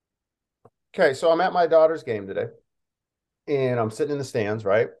Okay, so I'm at my daughter's game today, and I'm sitting in the stands,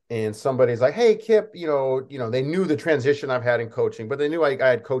 right? And somebody's like, "Hey, Kip, they knew the transition I've had in coaching, but they knew I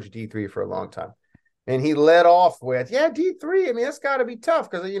had coached D3 for a long time." And he led off with, "Yeah, D3. I mean, that's got to be tough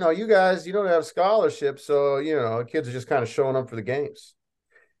because you guys, you don't have scholarships, so kids are just kind of showing up for the games."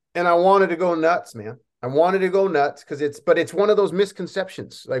 And I wanted to go nuts, man. I wanted to go nuts because it's one of those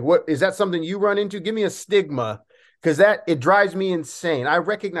misconceptions. Like, what is that something you run into? Give me a stigma because that it drives me insane. I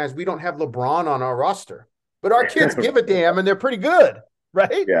recognize we don't have LeBron on our roster, but our kids give a damn and they're pretty good,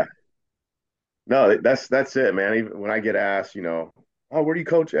 right? Yeah. No, that's it, man. Even when I get asked, oh, where do you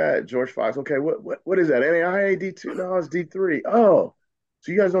coach at? George Fox. Okay, what is that? NAIA D2? No, it's D3. Oh,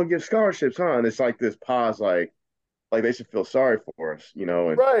 so you guys don't give scholarships, huh? And it's like this pause, like they should feel sorry for us.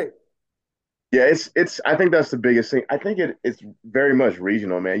 And Right. yeah, it's I think that's the biggest thing. I think it's very much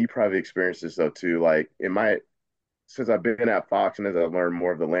regional, man. You probably experienced this though too. Like in my since I've been at Fox and as I've learned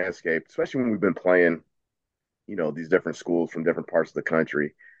more of the landscape, especially when we've been playing, these different schools from different parts of the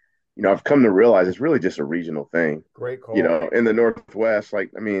country. I've come to realize it's really just a regional thing. Great call. In the Northwest,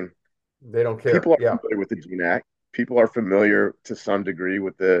 like, I mean, They don't care. people are Yeah. familiar with the GNAC. People are familiar to some degree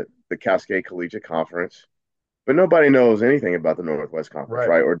with the Cascade Collegiate Conference, but nobody knows anything about the Northwest Conference,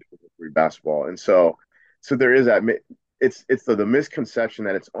 Right. right? Or Division III basketball. And so there is that. It's the misconception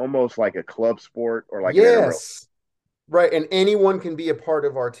that it's almost like a club sport or like an intramural. Yes. Right. And anyone can be a part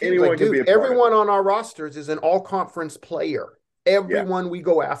of our teams. Like, Anyone can be dude, a part of it. everyone on our rosters is an all conference player. Yeah, Everyone we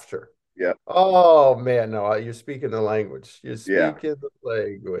go after. yeah, Oh man, no, you're speaking the language. You're yeah, speaking the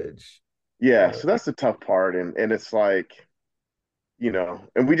language. yeah. Uh, So that's the tough part, and it's like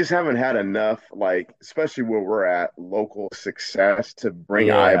and we just haven't had enough, like, especially where we're at, local success to bring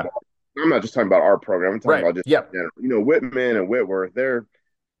yeah. eyeballs. I'm not just talking about our program. I'm talking Right. about just, Yep. Whitman and Whitworth, they're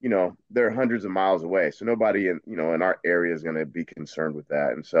hundreds of miles away. So nobody in our area is going to be concerned with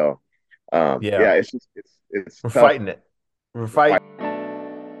that. And so, Yeah. yeah, it's We're tough. fighting it. We're We're fighting.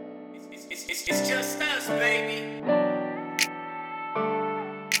 fighting. It's just us, baby.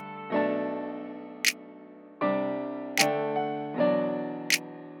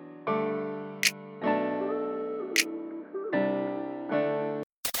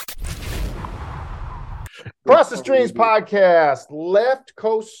 Cross the Streams podcast, Left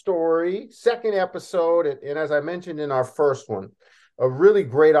Coast Story, second episode. And as I mentioned in our first one, a really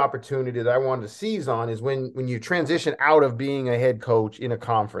great opportunity that I wanted to seize on is when you transition out of being a head coach in a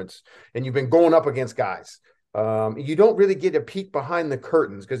conference and you've been going up against guys. You don't really get a peek behind the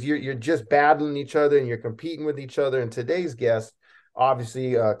curtains because you're just battling each other and you're competing with each other. And today's guest,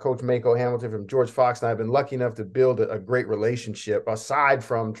 obviously, Coach Maco Hamilton from George Fox and I have been lucky enough to build a great relationship aside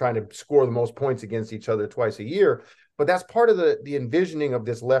from trying to score the most points against each other twice a year. But that's part of the envisioning of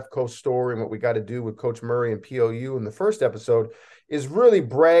this left coast story and what we got to do with Coach Murray and POU in the first episode is really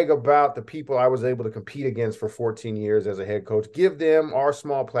brag about the people I was able to compete against for 14 years as a head coach, give them our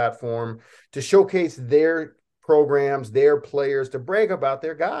small platform to showcase their programs, their players, to brag about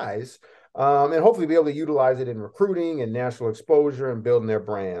their guys, and hopefully be able to utilize it in recruiting and national exposure and building their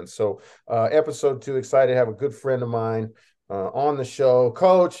brands. So, episode 2, excited to have a good friend of mine on the show.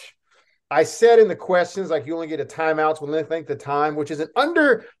 Coach, I said in the questions, like you only get a timeouts when they think the time, which is an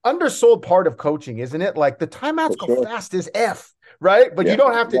undersold part of coaching, isn't it? Like the For timeouts go sure. fast as F, right? But Yeah, you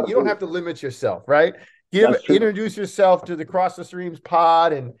don't have to limit yourself, right? that's true. Introduce yourself to the Cross the Streams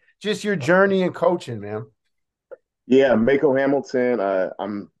pod and just your journey in coaching, man. Yeah, Mako Hamilton.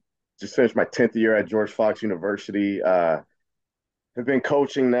 I'm just finished my 10th year at George Fox University. Have been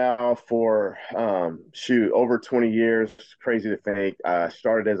coaching now for over 20 years. Crazy to think.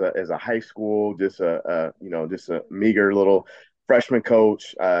 Started as a high school, just a meager little freshman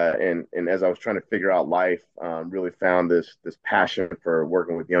coach, and as I was trying to figure out life, really found this passion for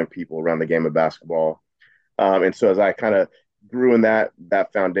working with young people around the game of basketball. And so as I kind of grew in that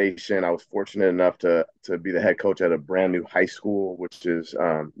foundation, I was fortunate enough to be the head coach at a brand new high school, which is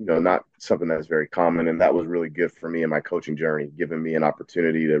not something that's very common, and that was really good for me in my coaching journey, giving me an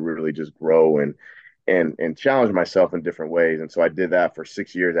opportunity to really just grow and challenge myself in different ways. And so I did that for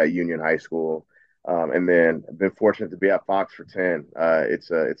 6 years at Union High School. And then I've been fortunate to be at Fox for 10.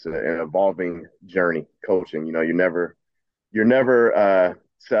 An evolving journey coaching. You're never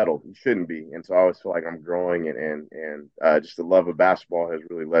settled. You shouldn't be. And so I always feel like I'm growing, and just the love of basketball has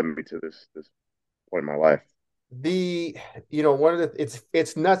really led me to this point in my life. The one of the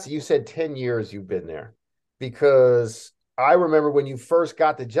it's nuts that you said 10 years you've been there because I remember when you first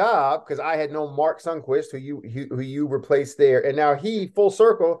got the job because I had known Mark Sundquist who you replaced there, and now he full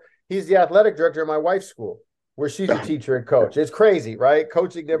circle, he's the athletic director of my wife's school where she's a teacher and coach. It's crazy, right?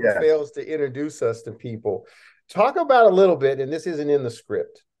 Coaching never Yes. fails to introduce us to people. Talk about a little bit, and this isn't in the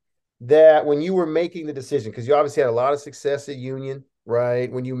script, that when you were making the decision, because you obviously had a lot of success at Union,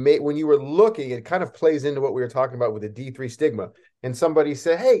 right? When you were looking, it kind of plays into what we were talking about with the D3 stigma. And somebody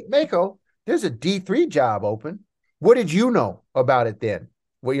said, "Hey, Mako, there's a D3 job open. What did you know about it then?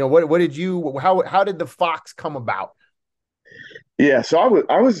 Well, what did you how did the Fox come about?" Yeah, so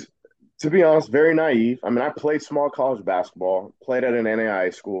I was to be honest very naive. I mean, I played small college basketball, played at an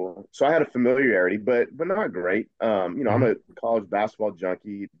NAIA school, so I had a familiarity, but not great. I'm Mm-hmm. a college basketball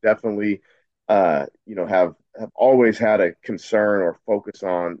junkie. Definitely, have always had a concern or focus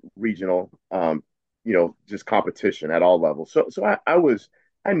on regional, just competition at all levels.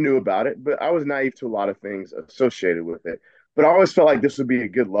 I knew about it, but I was naive to a lot of things associated with it. But I always felt like this would be a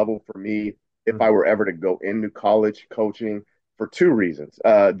good level for me if I were ever to go into college coaching for two reasons.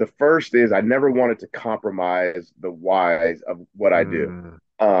 The first is I never wanted to compromise the whys of what I do.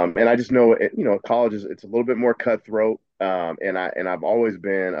 Mm-hmm. And I just know, college it's a little bit more cutthroat. I've always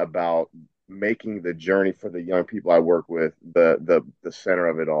been about making the journey for the young people I work with the center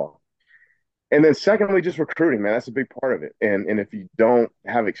of it all. And then secondly, just recruiting, man, that's a big part of it. And if you don't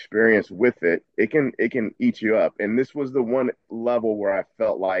have experience with it, it can eat you up. And this was the one level where I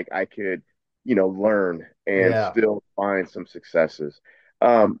felt like I could, learn and Yeah. still find some successes.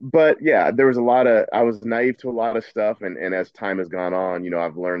 But yeah, there was a lot of I was naive to a lot of stuff, and as time has gone on,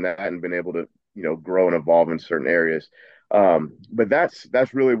 I've learned that and been able to, grow and evolve in certain areas. But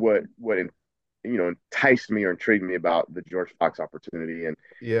that's really what enticed me or intrigued me about the George Fox opportunity. And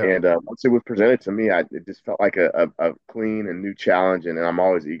Yeah. and once it was presented to me, it just felt like a clean and new challenge, and I'm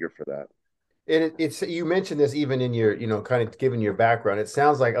always eager for that. And it's you mentioned this even in your, kind of given your background. It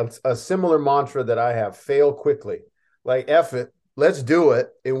sounds like a similar mantra that I have: fail quickly. Like F it, let's do it.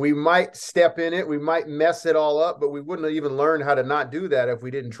 And we might step in it, we might mess it all up, but we wouldn't have even learned how to not do that if we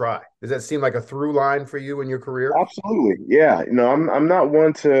didn't try. Does that seem like a through line for you in your career? Absolutely. Yeah. I'm not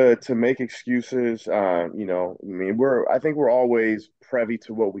one to make excuses. I mean, I think we're always privy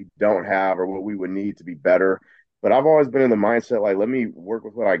to what we don't have or what we would need to be better. But I've always been in the mindset like, let me work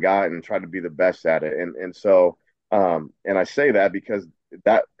with what I got and try to be the best at it. And I say that because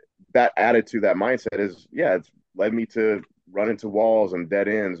that that attitude, that mindset is, yeah, it's led me to run into walls and dead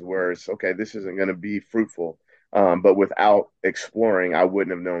ends where it's okay, this isn't going to be fruitful. But without exploring, I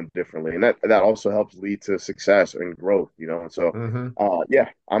wouldn't have known differently, and that also helps lead to success and growth. And so, Mm-hmm. yeah,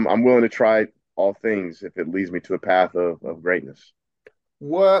 I'm willing to try all things if it leads me to a path of greatness.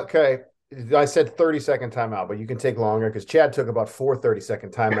 What? Okay. I said 30-second timeout, but you can take longer because Chad took about 4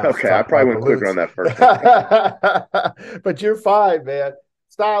 30-second timeouts to Okay, I talk probably about went quicker on balloons. that first one. But you're fine, man.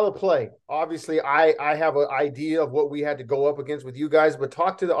 Style of play. Obviously, I have an idea of what we had to go up against with you guys, but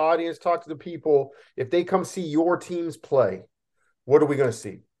talk to the audience, talk to the people. If they come see your teams play, what are we going to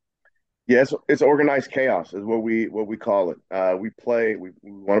see? Yeah, it's organized chaos is what we call it. We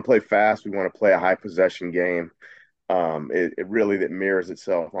want to play fast. We want to play a high possession game. It really that mirrors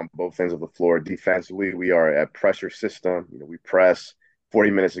itself on both ends of the floor. Defensively, we are a pressure system. We press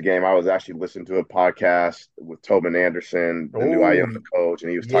 40 minutes a game. I was actually listening to a podcast with Tobin Anderson, the new Iona Oh, coach,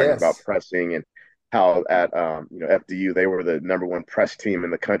 and he was talking about yes. pressing and how at FDU they were the number one press team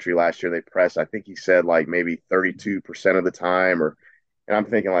in the country last year. They pressed, I think he said like maybe 32% of the time, and I'm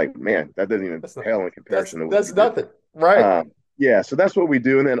thinking like, man, that doesn't even That's not, pale in comparison to what that's we do. nothing. Right. Yeah, so that's what we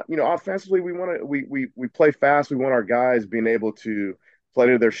do. And then, offensively, we want to we play fast. We want our guys being able to play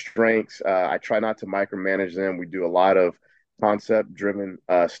to their strengths. I try not to micromanage them. We do a lot of concept driven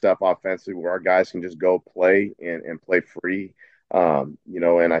stuff offensively where our guys can just go play and play free.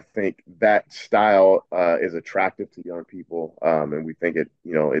 And I think that style is attractive to young people. And we think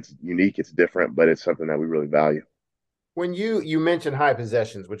it's unique, it's different, but it's something that we really value. When you mentioned high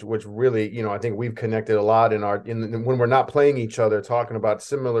possessions, which really, I think we've connected a lot when we're not playing each other, talking about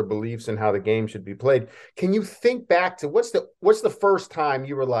similar beliefs and how the game should be played. Can you think back to what's the first time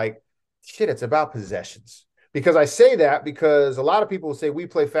you were like, shit, it's about possessions? Because I say that because a lot of people will say we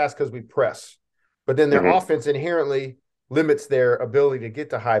play fast because we press, but then their Mhm. offense inherently limits their ability to get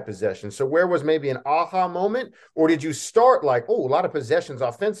to high possession. So where was maybe an aha moment, or did you start like, oh, a lot of possessions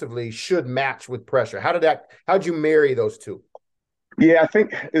offensively should match with pressure? How'd you marry those two? Yeah, I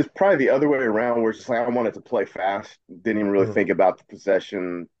think it's probably the other way around where it's just like I wanted to play fast. Didn't even really Mm-hmm. think about the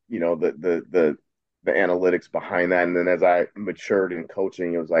possession, the analytics behind that. And then as I matured in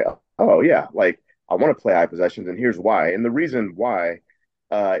coaching, it was like, oh yeah, like I want to play high possessions, and here's why. And the reason why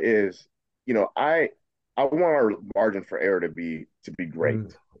is, I want our margin for error to be great.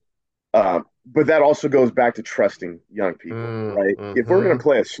 But that also goes back to trusting young people, right? If we're going to Mm-hmm.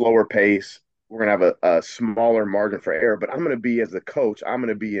 play a slower pace, we're going to have a smaller margin for error, but I'm going to be, as the coach, I'm going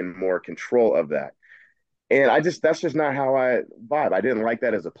to be in more control of that. And that's just not how I vibe. I didn't like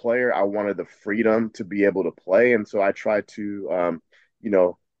that as a player. I wanted the freedom to be able to play. And so I tried to, you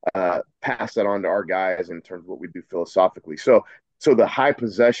know, pass that on to our guys in terms of what we do philosophically. So the high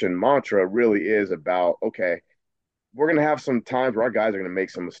possession mantra really is about, okay, we're going to have some times where our guys are going to make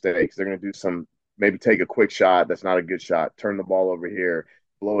some mistakes. They're going to do some, maybe take a quick shot that's not a good shot, turn the ball over here,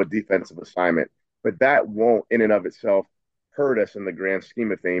 blow a defensive assignment. But that won't, in and of itself, hurt us in the grand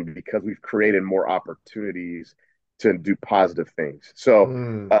scheme of things because we've created more opportunities to do positive things. So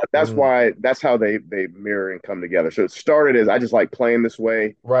mm. that's how they mirror and come together. So it started as I just like playing this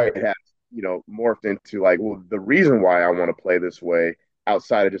way. Right. It has morphed into like, well, the reason why I want to play this way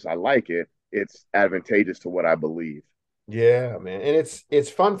outside of just I like it, it's advantageous to what I believe. Yeah, man. And it's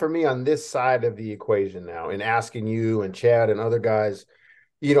fun for me on this side of the equation now and asking you and Chad and other guys,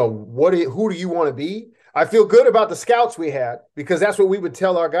 who do you want to be? I feel good about the scouts we had because that's what we would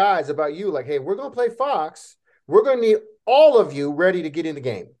tell our guys about you. Like, hey, we're going to play Fox. We're going to need all of you ready to get in the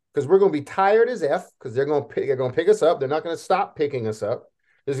game because we're going to be tired as F because they're going to pick us up. They're not going to stop picking us up.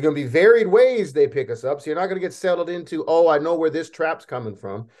 There's going to be varied ways they pick us up. So you're not going to get settled into, oh, I know where this trap's coming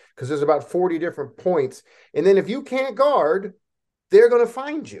from because there's about 40 different points. And then if you can't guard, they're going to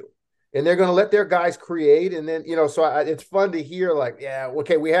find you and they're going to let their guys create. And then, it's fun to hear like, yeah,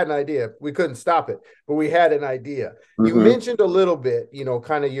 okay, we had an idea. We couldn't stop it, but we had an idea. You Mm-hmm. mentioned a little bit,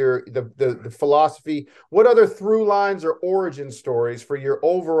 kind of the philosophy. What other through lines or origin stories for your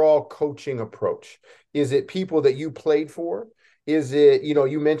overall coaching approach? Is it people that you played for? Is it,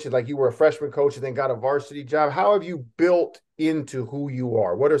 you mentioned like you were a freshman coach and then got a varsity job. How have you built into who you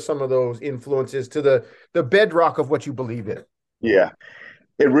are? What are some of those influences to the bedrock of what you believe in? Yeah.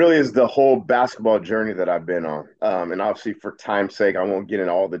 It really is the whole basketball journey that I've been on. And obviously, for time's sake, I won't get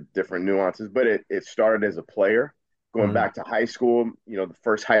into all the different nuances, but it started as a player. Going Mm. back to high school, the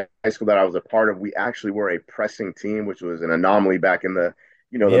first high school that I was a part of, we actually were a pressing team, which was an anomaly back in the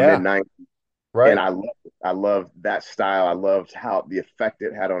mid Yeah, 90s. And right. I loved that style. I loved how the effect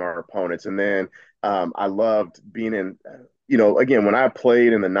it had on our opponents. And then I loved being in, again, when I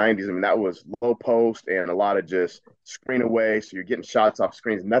played in the 90s, I mean, that was low post and a lot of just screen away. So you're getting shots off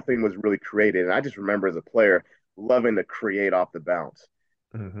screens. Nothing was really created. And I just remember as a player loving to create off the bounce,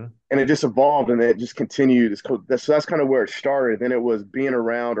 Mm-hmm. and it just evolved and it just continued. So that's kind of where it started. Then it was being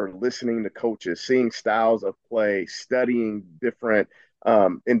around or listening to coaches, seeing styles of play, studying different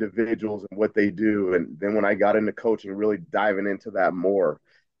individuals and what they do. And then when I got into coaching, really diving into that more.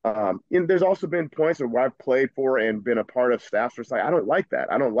 And there's also been points where I've played for and been a part of staffs where it's like, I don't like that.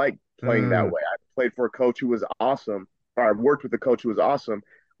 I don't like playing that Mm. way. I played for a coach who was awesome, or I worked with a coach who was awesome.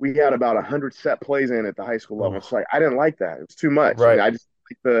 We had about 100 set plays in at the high school level. It's Oh, like, I didn't like that. It was too much. I mean, right. I just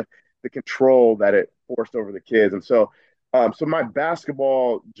like the control that it forced over the kids. And so my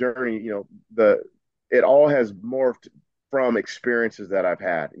basketball journey, the it all has morphed from experiences that I've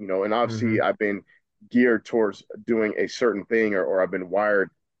had, and obviously Mm-hmm. I've been geared towards doing a certain thing or I've been wired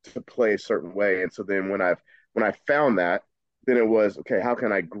to play a certain way. And so then when I found that, then it was okay, how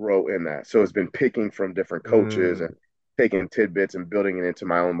can I grow in that? So it's been picking from different coaches and Mm. taking tidbits and building it into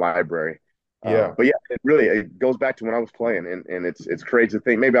my own library. Yeah, But yeah, it goes back to when I was playing, and it's crazy to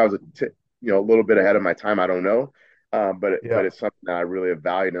think maybe I was a little bit ahead of my time. I don't know, but yeah, it's something that I really have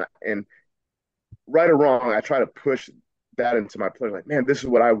valued, and right or wrong, I try to push that into my players. Like, man, this is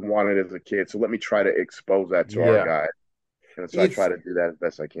what I wanted as a kid, so let me try to expose that to our yeah. guys, and so I try It's to do that as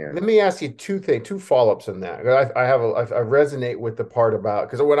best I can. Let me ask you two follow-ups on that. I resonate with the part about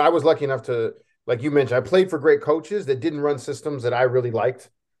because when I was lucky enough to, like you mentioned, I played for great coaches that didn't run systems that I really liked.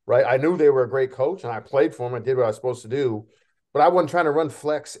 Right, I knew they were a great coach, and I played for them. I did what I was supposed to do, but I wasn't trying to run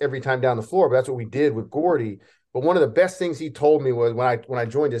flex every time down the floor. But that's what we did with Gordy. But one of the best things he told me was when I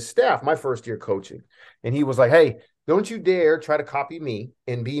joined his staff, my first year coaching, and he was like, "Hey, don't you dare try to copy me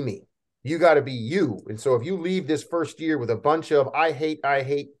and be me. You got to be you. And so if you leave this first year with a bunch of I hate,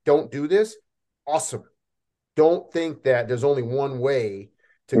 don't do this, awesome. Don't think that there's only one way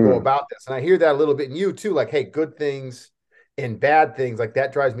to go Mm, about this. And I hear that a little bit in you too, like, hey, good things and bad things, like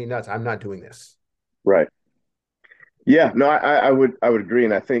that drives me nuts. I'm not doing this. right. Yeah, no, I would agree,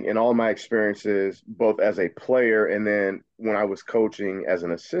 and I think in all my experiences, both as a player and then when I was coaching as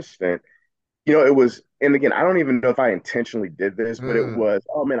an assistant, it was, and again, I don't even know if I intentionally did this, but it Mm, was,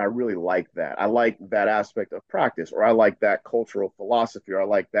 oh man, I really like that. I like that aspect of practice, or I like that cultural philosophy, or I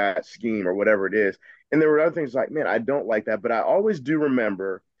like that scheme, or whatever it is. And there were other things like, man, I don't like that, but I always do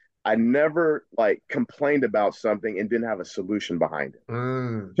remember I never like complained about something and didn't have a solution behind it.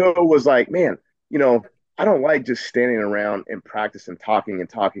 mm, So it was like, man, you know, I don't like just standing around and practice and talking and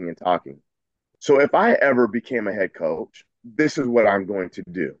talking and talking. So if I ever became a head coach, this is what I'm going to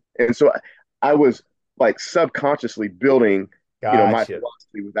do. And so I was like subconsciously building, my Gotcha.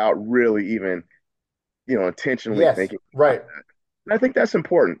 philosophy without really even, intentionally Yes. thinking about Right. that. And I think that's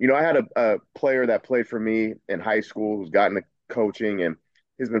important. I had a player that played for me in high school who's gotten to coaching, and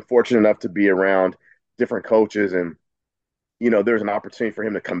he's been fortunate enough to be around different coaches. And, there's an opportunity for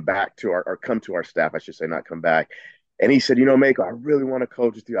him to come back to or come to our staff, I should say, not come back. And he said, Mako, I really want to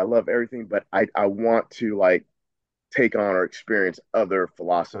coach with you. I love everything, but I want to like take on or experience other Uh,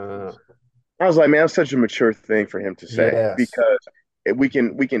 philosophies. I was like, man, that's such a mature thing for him to say yes. because we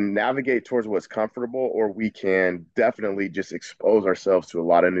can navigate towards what's comfortable, or we can definitely just expose ourselves to a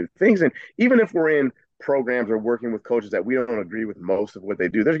lot of new things. And even if we're in programs or working with coaches that we don't agree with most of what they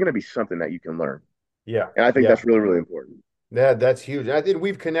do, there's going to be something that you can learn. Yeah. And I think Yeah. that's really, really important. That's huge. And I think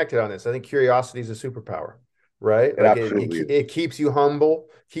we've connected on this. I think curiosity is a superpower, right? It Like absolutely is. it keeps you humble,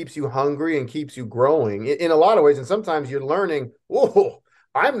 keeps you hungry, and keeps you growing in a lot of ways. And sometimes you're learning, oh,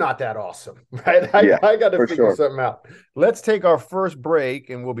 I'm not that awesome, right? Yeah, I got to for figure sure. something out. Let's take our first break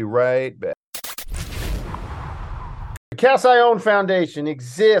and we'll be right back. The Cast Iron Foundation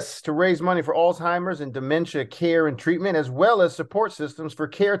exists to raise money for Alzheimer's and dementia care and treatment, as well as support systems for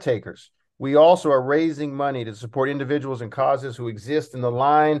caretakers. We also are raising money to support individuals and causes who exist in the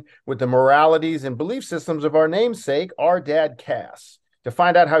line with the moralities and belief systems of our namesake, our dad, Cass. To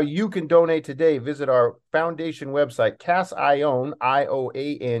find out how you can donate today, visit our foundation website, Cassione,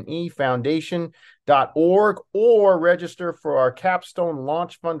 IOANE, foundation.org, or register for our capstone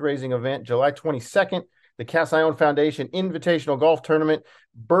launch fundraising event, July 22nd, the Cast Iron Foundation Invitational Golf Tournament,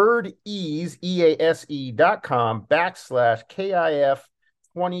 birdease, EASE.com /KIF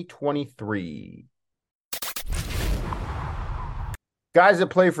 2023. Guys that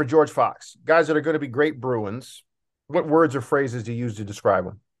play for George Fox, guys that are going to be great Bruins, what words or phrases do you use to describe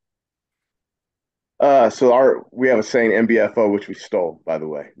them? So we have a saying MBFO, which we stole, by the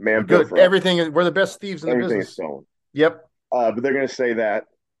way. Man built Good. for us. Everything is, we're the best thieves in the Everything is business. stolen. Yep. But they're going to say that.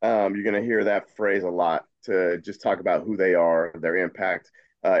 You're going to hear that phrase a lot to just talk about who they are, their impact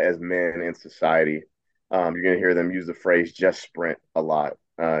as men in society. You're going to hear them use the phrase just sprint a lot,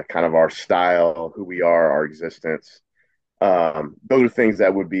 kind of our style, who we are, our existence. Those are things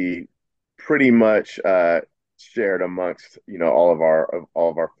that would be pretty much shared amongst all of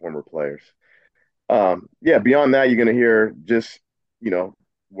our former players. Yeah, beyond that, you're going to hear just, you know,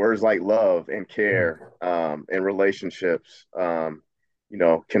 words like love and care, and relationships,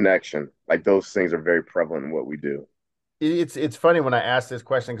 connection. Like those things are very prevalent in what we do. It's funny when I ask this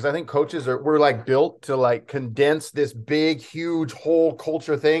question because I think coaches we're like built to like condense this big, huge whole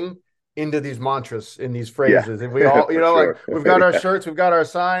culture thing into these mantras in these Yeah, phrases. And we all, for like sure. we've got our Yeah. shirts, we've got our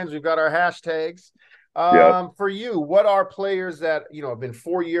signs, we've got our hashtags. Yep. For you, what are players that have been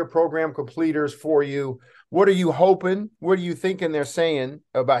 4-year program completers for you? What are you hoping? What are you thinking they're saying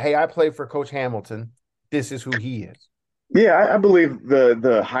about, hey, I played for Coach Hamilton. This is who he is. Yeah, I believe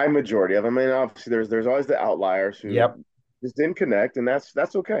the high majority of them. I mean, obviously there's always the outliers who Yep. just didn't connect, and that's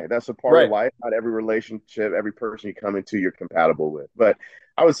okay. That's a part of Right. life. Not every relationship, every person you come into, you're compatible with. But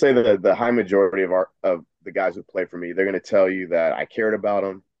I would say that the high majority of the guys who play for me, they're going to tell you that I cared about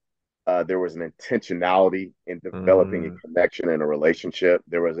them. There was an intentionality in developing a Mm. connection and a relationship.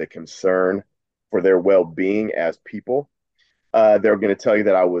 There was a concern for their well-being as people. They're going to tell you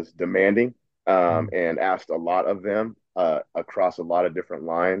that I was demanding, Mm. and asked a lot of them across a lot of different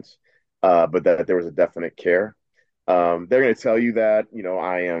lines, but that there was a definite care. They're going to tell you that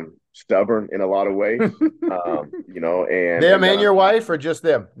I am stubborn in a lot of ways, and Them that and I'm your not. wife, or just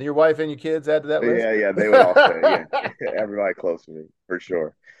them? Your wife and your kids add to that list? Yeah, yeah, they would all say, yeah, everybody close to me for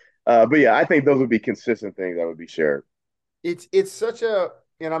sure. But yeah, I think those would be consistent things that would be shared. It's such a,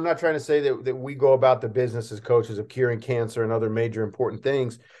 and I'm not trying to say that we go about the business as coaches of curing cancer and other major important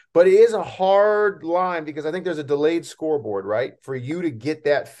things, but it is a hard line because I think there's a delayed scoreboard, right? For you to get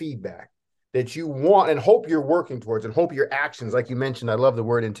that feedback that you want and hope you're working towards and hope your actions, like you mentioned, I love the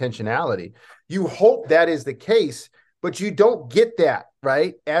word intentionality. You hope that is the case, but you don't get that,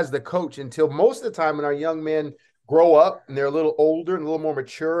 right? As the coach until most of the time when our young men grow up and they're a little older and a little more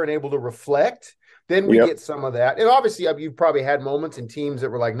mature and able to reflect, then we Yep. get some of that. And obviously, you've probably had moments in teams that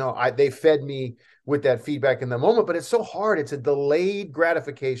were like, no, they fed me with that feedback in the moment, but it's so hard. It's a delayed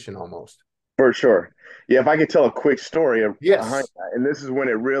gratification almost. For sure. Yeah, if I could tell a quick story behind Yes. that, and this is when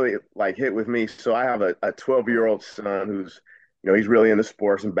it really like hit with me. So I have a 12-year-old son who's, he's really into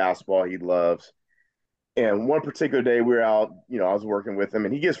sports and basketball. He loves. And one particular day we were out, I was working with him,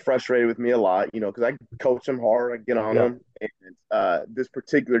 and he gets frustrated with me a lot, because I coach him hard, I get on Yeah. him. And this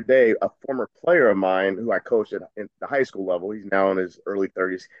particular day, a former player of mine who I coached at in the high school level, he's now in his early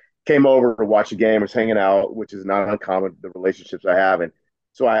 30s, came over to watch a game, was hanging out, which is not uncommon, the relationships I have. And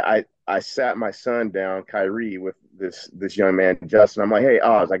so I sat my son down, Kyrie, with this young man, Justin. I'm like, hey,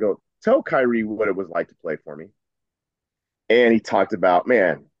 Oz, I go, tell Kyrie what it was like to play for me. And he talked about,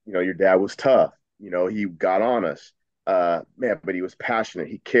 man, your dad was tough. He got on us. Man, but he was passionate.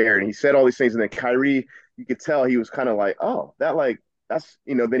 He cared. And he said all these things. And then Kyrie, you could tell he was kind of like, oh, that's,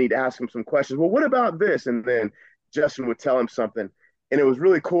 then he'd ask him some questions. Well, what about this? And then Justin would tell him something. And it was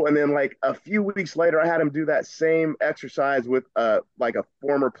really cool. And then like a few weeks later, I had him do that same exercise with like a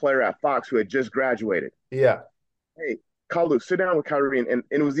former player at Fox who had just graduated. Yeah. Hey, Kalu, sit down with Kyrie, and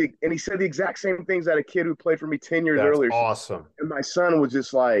it was and he said the exact same things that a kid who played for me 10 years That's earlier. awesome. And my son was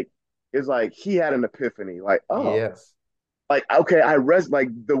just like, it's like he had an epiphany, like, oh, Yes. like okay, like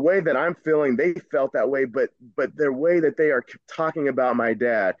the way that I'm feeling, they felt that way, but their way that they are talking about my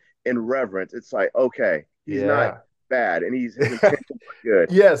dad in reverence, it's like, okay, he's not Yeah. bad, and his intentions are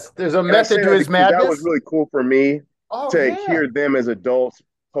good. Yes, there's a And I method say to that his because that was madness. really cool for me Oh to yeah. hear them as adults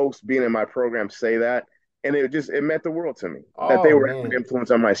post being in my program say that. And it meant the world to me that they Oh were having man. an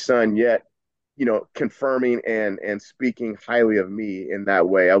influence on my son, yet, confirming and speaking highly of me in that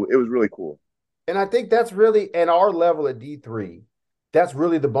way. It was really cool. And I think that's really at our level at D3. That's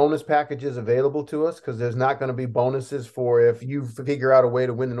really the bonus packages available to us because there's not going to be bonuses for if you figure out a way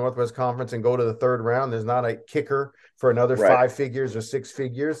to win the Northwest Conference and go to the third round. There's not a kicker for another Right. 5 figures or 6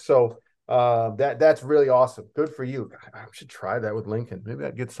 figures. So that's really awesome. Good for you. I should try that with Lincoln. Maybe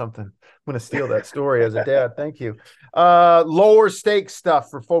I'd get something. I'm going to steal that story as a dad. Thank you. Lower stakes stuff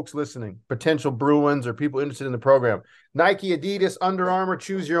for folks listening, potential Bruins or people interested in the program. Nike, Adidas, Under Armour,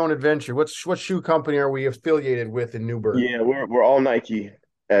 choose your own adventure. What shoe company are we affiliated with in Newburgh? Yeah, we're all Nike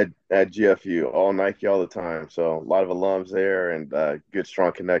at GFU, all Nike all the time. So a lot of alums there and good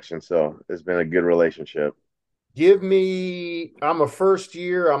strong connection. So it's been a good relationship. I'm a first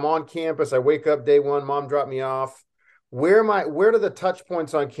year, I'm on campus, I wake up day one, mom dropped me off. Where are the touch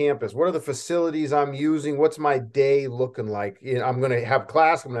points on campus? What are the facilities I'm using? What's my day looking like? I'm going to have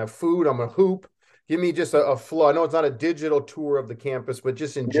class, I'm going to have food, I'm going to hoop. Give me just a flow. I know it's not a digital tour of the campus, but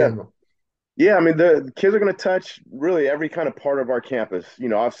just in Yeah. general. Yeah, I mean the kids are going to touch really every kind of part of our campus.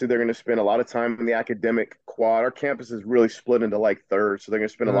 Obviously they're going to spend a lot of time in the academic quad. Our campus is really split into like thirds, so they're going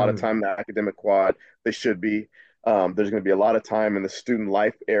to spend a lot of time in the academic quad. They should be. There's going to be a lot of time in the student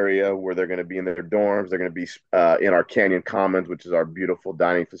life area where they're going to be in their dorms. They're going to be in our Canyon Commons, which is our beautiful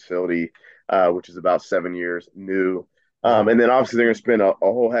dining facility, which is about 7 years new. And then obviously they're going to spend a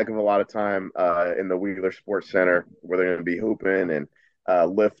whole heck of a lot of time in the Wheeler Sports Center where they're going to be hooping and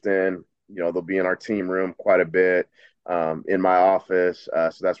lifting. They'll be in our team room quite a bit, in my office.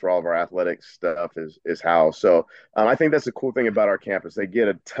 So that's where all of our athletic stuff is housed. So I think that's the cool thing about our campus. They get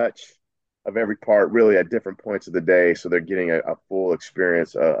a touch of every part really at different points of the day. So they're getting a full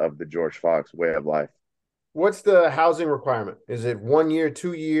experience of the George Fox way of life. What's the housing requirement? Is it 1 year,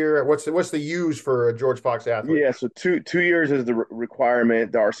 2 year? What's the use for a George Fox athlete? Yeah, so 2 years is the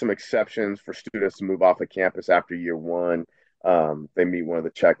requirement. There are some exceptions for students to move off of campus after year one. They meet one of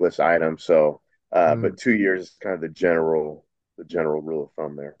the checklist items. So, but 2 years is kind of the general rule of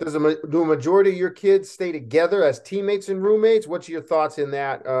thumb there. Do a majority of your kids stay together as teammates and roommates? What's your thoughts in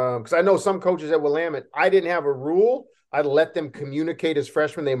that? Because I know some coaches at Willamette, I didn't have a rule. I'd let them communicate as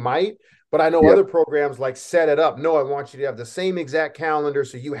freshmen. They might, but I know other programs like set it up. No, I want you to have the same exact calendar,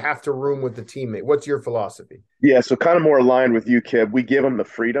 so you have to room with the teammate. What's your philosophy? Yeah, so kind of more aligned with you, Kib. We give them the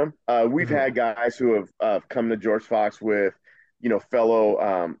freedom. We've had guys who have come to George Fox with,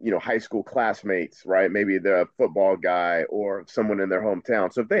 fellow, high school classmates, right? Maybe they're a football guy or someone in their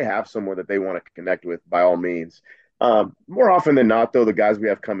hometown. So if they have someone that they want to connect with, by all means. More often than not, though, the guys we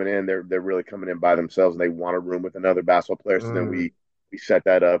have coming in, they're really coming in by themselves and they want to room with another basketball player. So then we set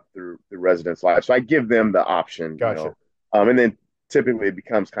that up through the residence life. So I give them the option, Gotcha. and then typically it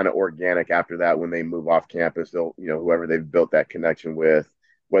becomes kind of organic after that when they move off campus. They'll, whoever they've built that connection with,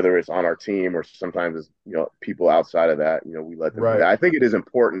 whether it's on our team or sometimes it's, people outside of that, we let them do that. I think it is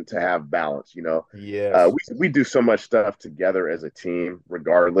important to have balance, Yes. we do so much stuff together as a team,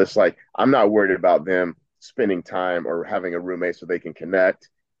 regardless. Like I'm not worried about them spending time or having a roommate so they can connect.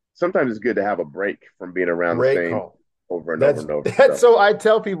 Sometimes it's good to have a break from being around the Great same call. over and That's over and over. that's so I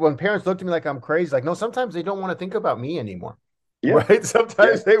tell people when parents look at me like I'm crazy, like, no, sometimes they don't want to think about me anymore. Yeah. Right?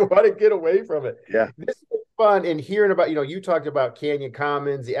 Sometimes they want to get away from it. Yeah. This is fun and hearing about, you talked about Canyon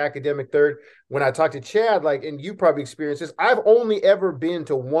Commons, the academic third. When I talked to Chad, like, and you probably experienced this, I've only ever been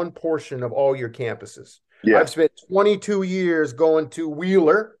to one portion of all your campuses. Yeah. I've spent 22 years going to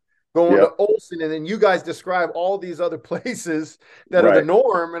Wheeler, going to Yep. Olson, and then you guys describe all these other places that are the Right.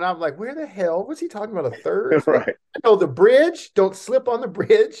 norm, and I'm like, where the hell was he talking about a third? Right. No, the bridge. Don't slip on the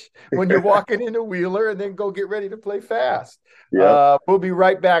bridge when you're walking into Wheeler, and then go get ready to play fast. Yep. We'll be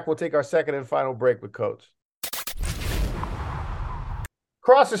right back. We'll take our second and final break with Coach.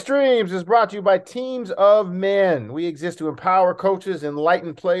 Cross the Streams is brought to you by Teams of Men. We exist to empower coaches,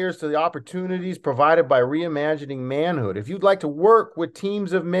 enlighten players to the opportunities provided by reimagining manhood. If you'd like to work with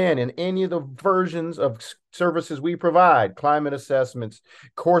Teams of Men in any of the versions of services we provide, climate assessments,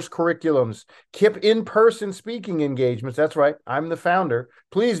 course curriculums, KIP in-person speaking engagements, that's right, I'm the founder.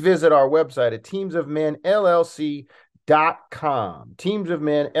 Please visit our website at teamsofmenllc.com.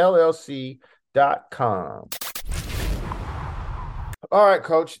 Teamsofmenllc.com. All right,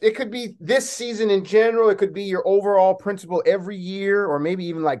 coach. It could be this season in general. It could be your overall principle every year, or maybe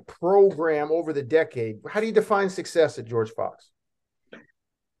even like program over the decade. How do you define success at George Fox?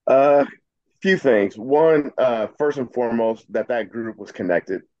 Few things. One, first and foremost, that group was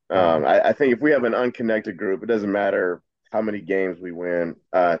connected. Mm-hmm. I think if we have an unconnected group, it doesn't matter how many games we win.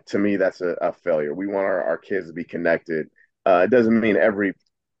 To me, that's a failure. We want our kids to be connected. It doesn't mean every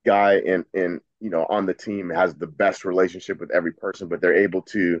guy in on the team has the best relationship with every person, but they're able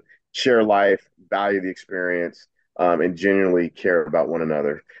to share life, value the experience, and genuinely care about one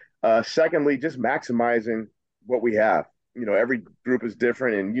another. Secondly, just maximizing what we have. Every group is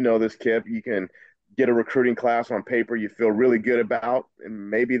different, and this, Kip, you can get a recruiting class on paper you feel really good about, and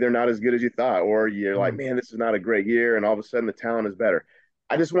maybe they're not as good as you thought, or you're like, man, this is not a great year, and all of a sudden the talent is better.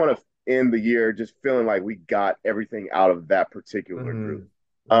 I just want to end the year just feeling like we got everything out of that particular group.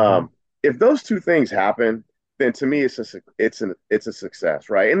 Mm-hmm. Mm-hmm. If those two things happen, then to me it's a success,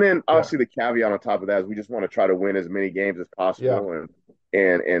 right? And then Yeah. obviously the caveat on top of that is we just want to try to win as many games as Yeah. possible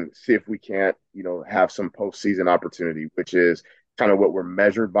and see if we can't, have some postseason opportunity, which is kind of what we're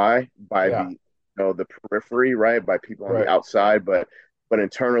measured by Yeah. the periphery, right? By people on the Right. outside, but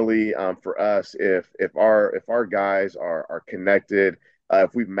internally, for us, if our guys are connected,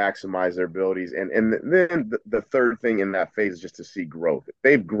 if we've maximized their abilities, and then the third thing in that phase is just to see growth. If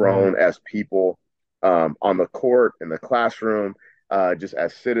they've grown as people, on the court, in the classroom, just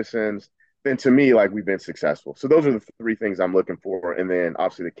as citizens, then to me, like, we've been successful. So those are the three things I'm looking for. And then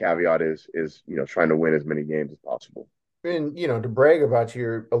obviously the caveat is trying to win as many games as possible. And to brag about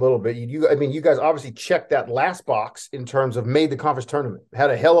you a little bit, I mean, you guys obviously checked that last box in terms of made the conference tournament, had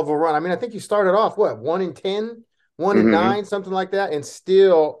a hell of a run. I mean, I think you started off what, 1-10, 1-9, something like that, and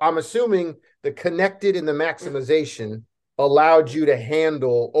still, I'm assuming the connected and the maximization allowed you to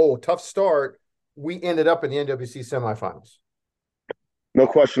handle. Oh, tough start. We ended up in the NWC semifinals. No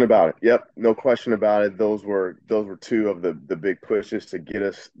question about it. Yep, no question about it. Those were two of the big pushes to get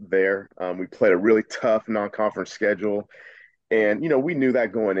us there. We played a really tough non-conference schedule, and we knew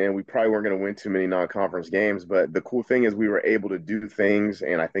that going in. We probably weren't going to win too many non-conference games, but the cool thing is we were able to do things,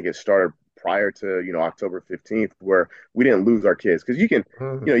 and I think it started prior to October 15th, where we didn't lose our kids, because you can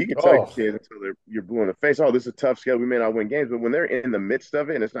tell your Oh, kids until you're blue in the face, oh, this is a tough schedule, we may not win games, but when they're in the midst of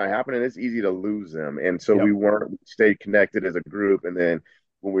it and it's not happening, it's easy to lose them. And so yep. we stayed connected as a group, and then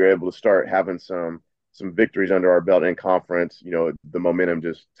when we were able to start having some victories under our belt in conference, the momentum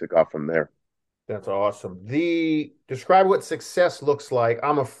just took off from there. That's awesome. Describe what success looks like.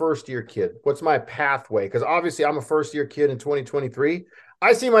 I'm a first year kid. What's my pathway? Because obviously I'm a first year kid in 2023.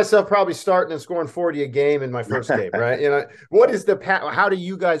 I see myself probably starting and scoring 40 a game in my first game, right? What is the path? How do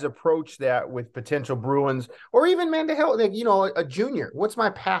you guys approach that with potential Bruins, or even, man, to hell, a junior? What's my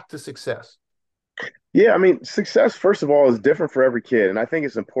path to success? Yeah, I mean, success, first of all, is different for every kid. And I think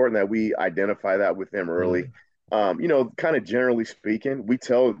it's important that we identify that with them early. Kind of generally speaking, we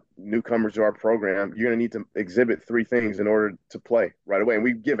tell newcomers to our program, you're going to need to exhibit three things in order to play right away. And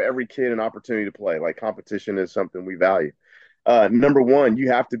we give every kid an opportunity to play. Like, competition is something we value. Number one,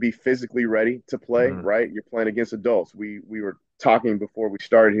 you have to be physically ready to play, right? You're playing against adults. We were talking before we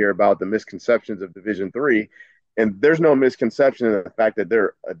started here about the misconceptions of Division III, and there's no misconception in the fact that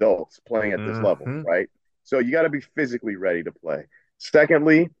they're adults playing at this level, right? So you got to be physically ready to play.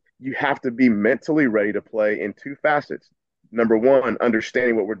 Secondly, you have to be mentally ready to play in two facets. Number one,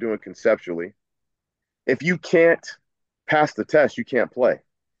 understanding what we're doing conceptually. If you can't pass the test, you can't play.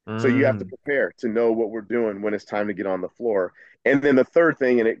 So you have to prepare to know what we're doing when it's time to get on the floor. And then the third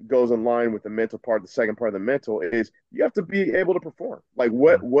thing, and it goes in line with the mental part, the second part of the mental, is you have to be able to perform. Like,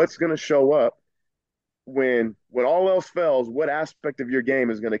 what's going to show up when all else fails? What aspect of your game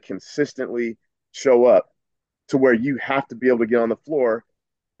is going to consistently show up to where you have to be able to get on the floor,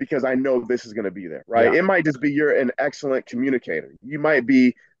 because I know this is going to be there, right? Yeah. It might just be you're an excellent communicator. You might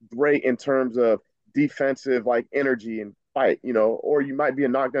be great in terms of defensive, like, energy and fight, or you might be a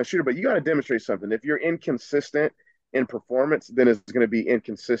knockdown shooter, but you got to demonstrate something. If you're inconsistent in performance, then it's going to be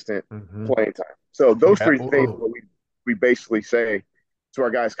inconsistent Mm-hmm. playing time. So those Yeah. three things Ooh. what we basically say to our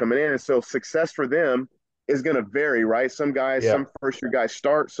guys coming in. And so success for them is going to vary, right? Some guys, Yeah. some first year guys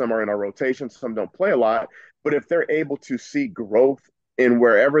start, some are in our rotation, some don't play a lot. But if they're able to see growth in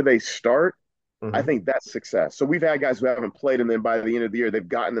wherever they start, I Mm-hmm. think that's success. So we've had guys who haven't played, and then by the end of the year, they've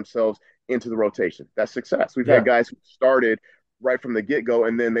gotten themselves into the rotation. That's success. We've had Yeah. guys who started right from the get go,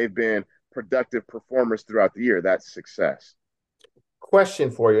 and then they've been productive performers throughout the year. That's success.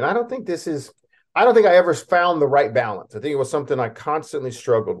 Question for you. And I don't think I ever found the right balance. I think it was something I constantly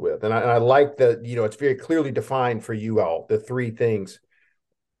struggled with. And I like that, it's very clearly defined for you all, the three things.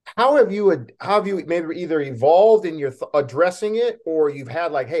 How have you maybe either evolved in your addressing it, or you've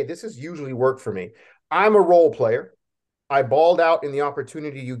had like, hey, this has usually worked for me. I'm a role player. I balled out in the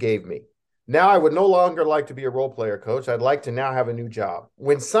opportunity you gave me. Now I would no longer like to be a role player coach. I'd like to now have a new job.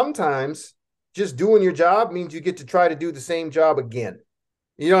 When sometimes just doing your job means you get to try to do the same job again.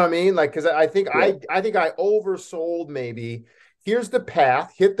 You know what I mean? Like, because I think Yeah. I think I oversold maybe. Here's the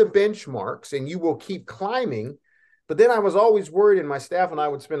path, hit the benchmarks, and you will keep climbing. But then I was always worried, and my staff and I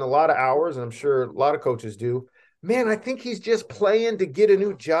would spend a lot of hours, and I'm sure a lot of coaches do. Man, I think he's just playing to get a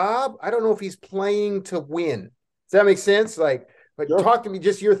new job. I don't know if he's playing to win. Does that make sense? Like, but Sure. talk to me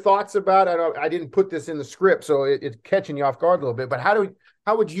just your thoughts about it. I didn't put this in the script, so it's catching you off guard a little bit. But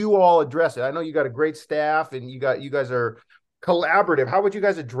how would you all address it? I know you got a great staff, and you guys are collaborative. How would you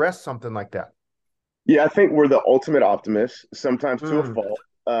guys address something like that? Yeah, I think we're the ultimate optimists, sometimes to a Mm, fault.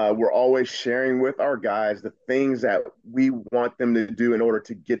 We're always sharing with our guys the things that we want them to do in order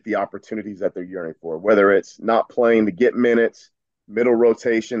to get the opportunities that they're yearning for, whether it's not playing to get minutes, middle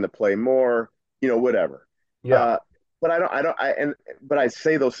rotation to play more, whatever. yeah, Uh, but but I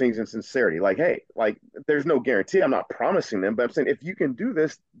say those things in sincerity, like, hey, like, there's no guarantee. I'm not promising them, but I'm saying if you can do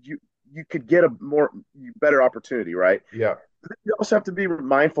this, you could get a better opportunity, right? yeah. You also have to be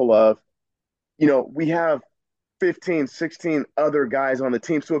mindful of we have 15, 16 other guys on the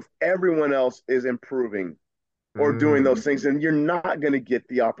team. So if everyone else is improving or doing Mm, those things, then you're not going to get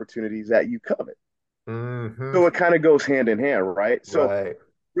the opportunities that you covet. hmm. So it kind of goes hand in hand, right? So Right.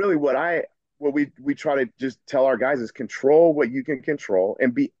 really what we try to just tell our guys is control what you can control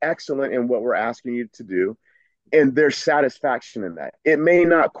and be excellent in what we're asking you to do. And there's satisfaction in that. It may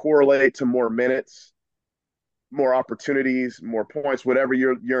not correlate to more minutes, more opportunities, more points, whatever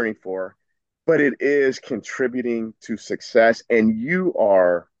you're yearning for, but it is contributing to success. And you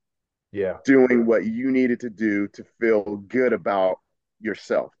are Yeah. doing what you needed to do to feel good about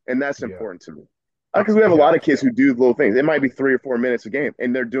yourself. And that's Yeah. important to me. Because we have a Yeah. lot of kids who do little things. It might be 3 or 4 minutes a game,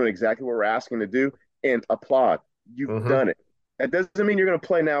 and they're doing exactly what we're asking to do and applaud. You've Hmm. done it. That doesn't mean you're going to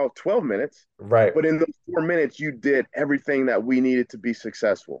play now 12 minutes, Right. but in those 4 minutes, you did everything that we needed to be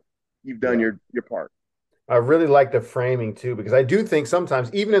successful. You've done Yeah. your part. I really like the framing too, because I do think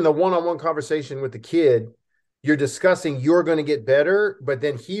sometimes, even in the one-on-one conversation with the kid, you're discussing you're going to get better, but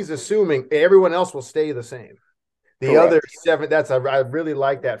then he's assuming everyone else will stay the same. The other Correct. seven, I really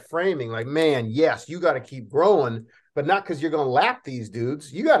like that framing. Like, man, yes, you got to keep growing, but not because you're going to lap these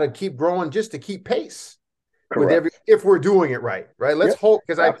dudes. You got to keep growing just to keep pace with Correct. if we're doing it right, right? Let's Yep. hope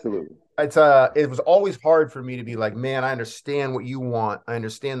because Absolutely. it was always hard for me to be like, man, I understand what you want. I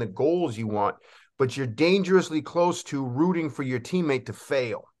understand the goals you want, but you're dangerously close to rooting for your teammate to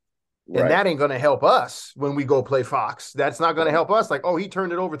fail. And Right. that ain't going to help us when we go play Fox. That's not going to Right. help us. Like, oh, he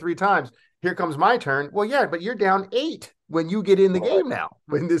turned it over 3 times. Here comes my turn. Well, yeah, but you're down 8 when you get in the Right. game now,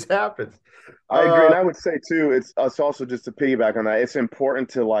 when this happens. I agree, and Uh, I would say too, it's also just to piggyback on that. It's important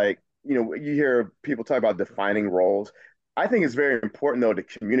to you hear people talk about defining roles. I think it's very important though to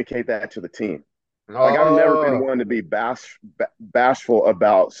communicate that to the team. Like I've never been oh, one to be bashful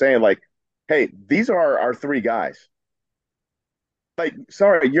about saying like, "Hey, these are our three guys." Like,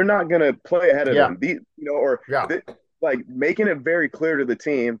 sorry, you're not gonna play ahead of yeah, them. Or yeah, th like making it very clear to the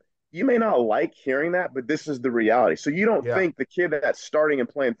team. You may not like hearing that, but this is the reality. So you don't yeah, think the kid that's starting and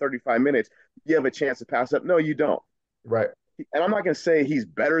playing 35 minutes, you have a chance to pass up. No, you don't. right, And I'm not going to say he's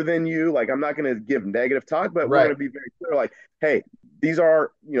better than you. Like, I'm not going to give negative talk, but we're going right. to be very clear. Like, hey, these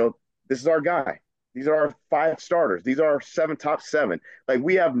are, this is our guy. These are our 5 starters. These are our top seven. Like,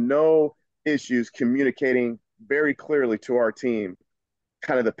 we have no issues communicating very clearly to our team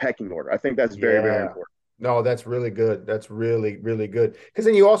kind of the pecking order. I think that's very, very Yeah. important. No, that's really good. That's really, really good. Because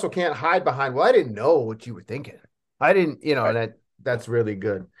then you also can't hide behind, well, I didn't know what you were thinking. I didn't, Right. that's really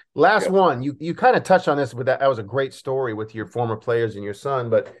good. Last Yep. one, you kind of touched on this with that. That was a great story with your former players and your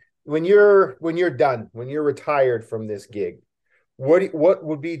son. But when you're done, when you're retired from this gig, what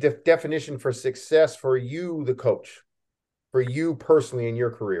would be the definition for success for you, the coach? for you personally in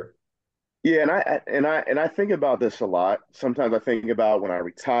your career? Yeah, and I think about this a lot. Sometimes I think about when I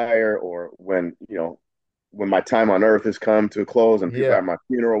retire or when my time on earth has come to a close and people Yeah. have my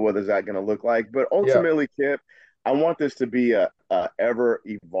funeral, what is that going to look like? But Yeah. ultimately, Kip, I want this to be a ever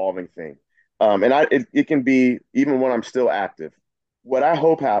evolving thing. And it can be even when I'm still active. What I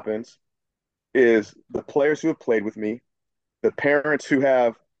hope happens is the players who have played with me, the parents who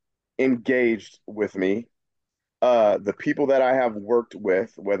have engaged with me, the people that I have worked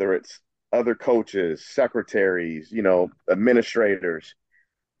with, whether it's other coaches, secretaries, administrators.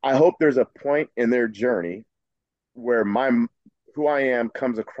 I hope there's a point in their journey where my who I am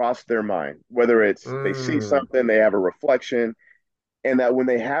comes across their mind, whether it's they see Mm, something, they have a reflection, and that when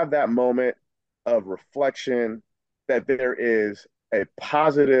they have that moment of reflection, that there is a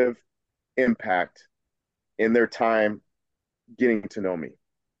positive impact in their time getting to know me.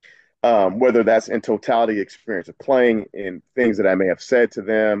 Whether that's in totality experience of playing, in things that I may have said to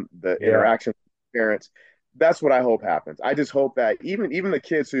them, the yeah. interaction with parents. That's what I hope happens. I just hope that even the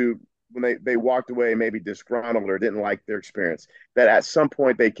kids who when they walked away maybe disgruntled or didn't like their experience, that at some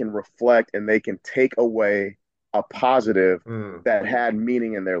point they can reflect and they can take away a positive Mm, that had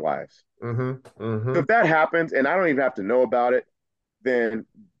meaning in their lives. mm-hmm. So Mm-hmm. if that happens and I don't even have to know about it, then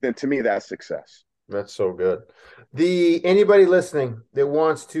to me that's success. That's so good. The anybody listening that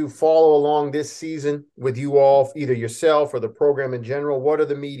wants to follow along this season with you all, either yourself or the program in general, what are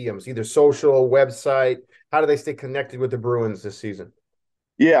the mediums? Either social, website. How do they stay connected with the Bruins this season?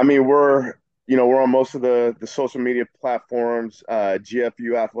 Yeah, I mean we're on most of the social media platforms.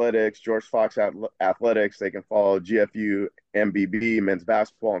 GFU Athletics, George Fox Athletics. They can follow GFU MBB Men's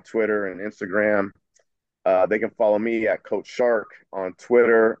Basketball on Twitter and Instagram. They can follow me at Coach Shark on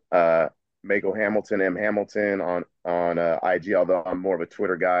Twitter, Maco Hamilton M Hamilton on IG. Although I'm more of a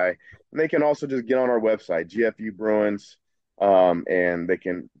Twitter guy, and they can also just get on our website GFU Bruins, and they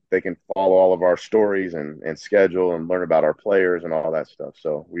can follow all of our stories and schedule and learn about our players and all that stuff.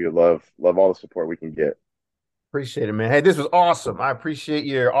 So we love all the support we can get. Appreciate it, man. Hey, this was awesome. I appreciate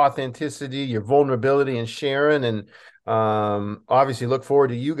your authenticity, your vulnerability, and sharing. And obviously, look forward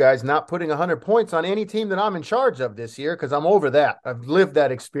to you guys not putting 100 points on any team that I'm in charge of this year because I'm over that. I've lived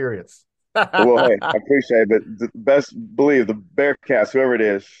that experience. Well, hey, I appreciate it, but best believe the Bearcats, whoever it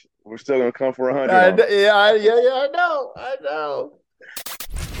is, we're still gonna come for 100 on them. Yeah, yeah, I know. I know.